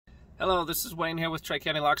Hello, this is Wayne here with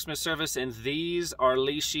Tri-County Locksmith Service, and these are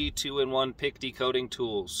LISHI 2-in-1 pick decoding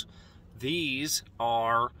tools. These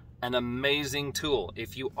are an amazing tool.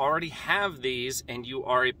 If you already have these and you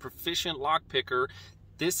are a proficient lock picker,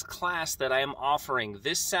 this class that I am offering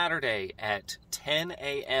this Saturday at 10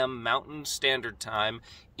 a.m. Mountain Standard Time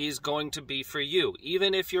is going to be for you.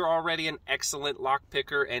 Even if you're already an excellent lock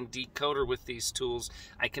picker and decoder with these tools,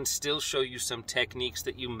 I can still show you some techniques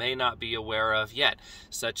that you may not be aware of yet,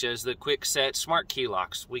 such as the quick set smart key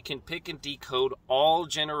locks. We can pick and decode all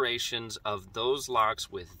generations of those locks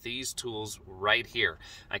with these tools right here.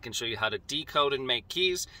 I can show you how to decode and make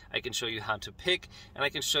keys, I can show you how to pick, and I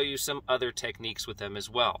can show you some other techniques with them as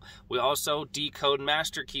well. We also decode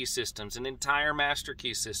master key systems, an entire master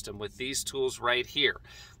key system with these tools right here.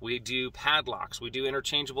 We do padlocks, we do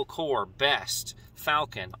interchangeable core, best,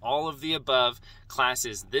 falcon, all of the above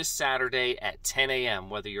classes this Saturday at 10 a.m.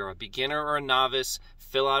 Whether you're a beginner or a novice,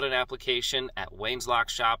 fill out an application at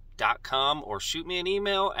wayneslockshop.com or shoot me an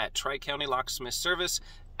email at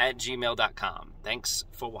tricountylocksmithservice@gmail.com. Thanks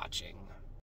for watching.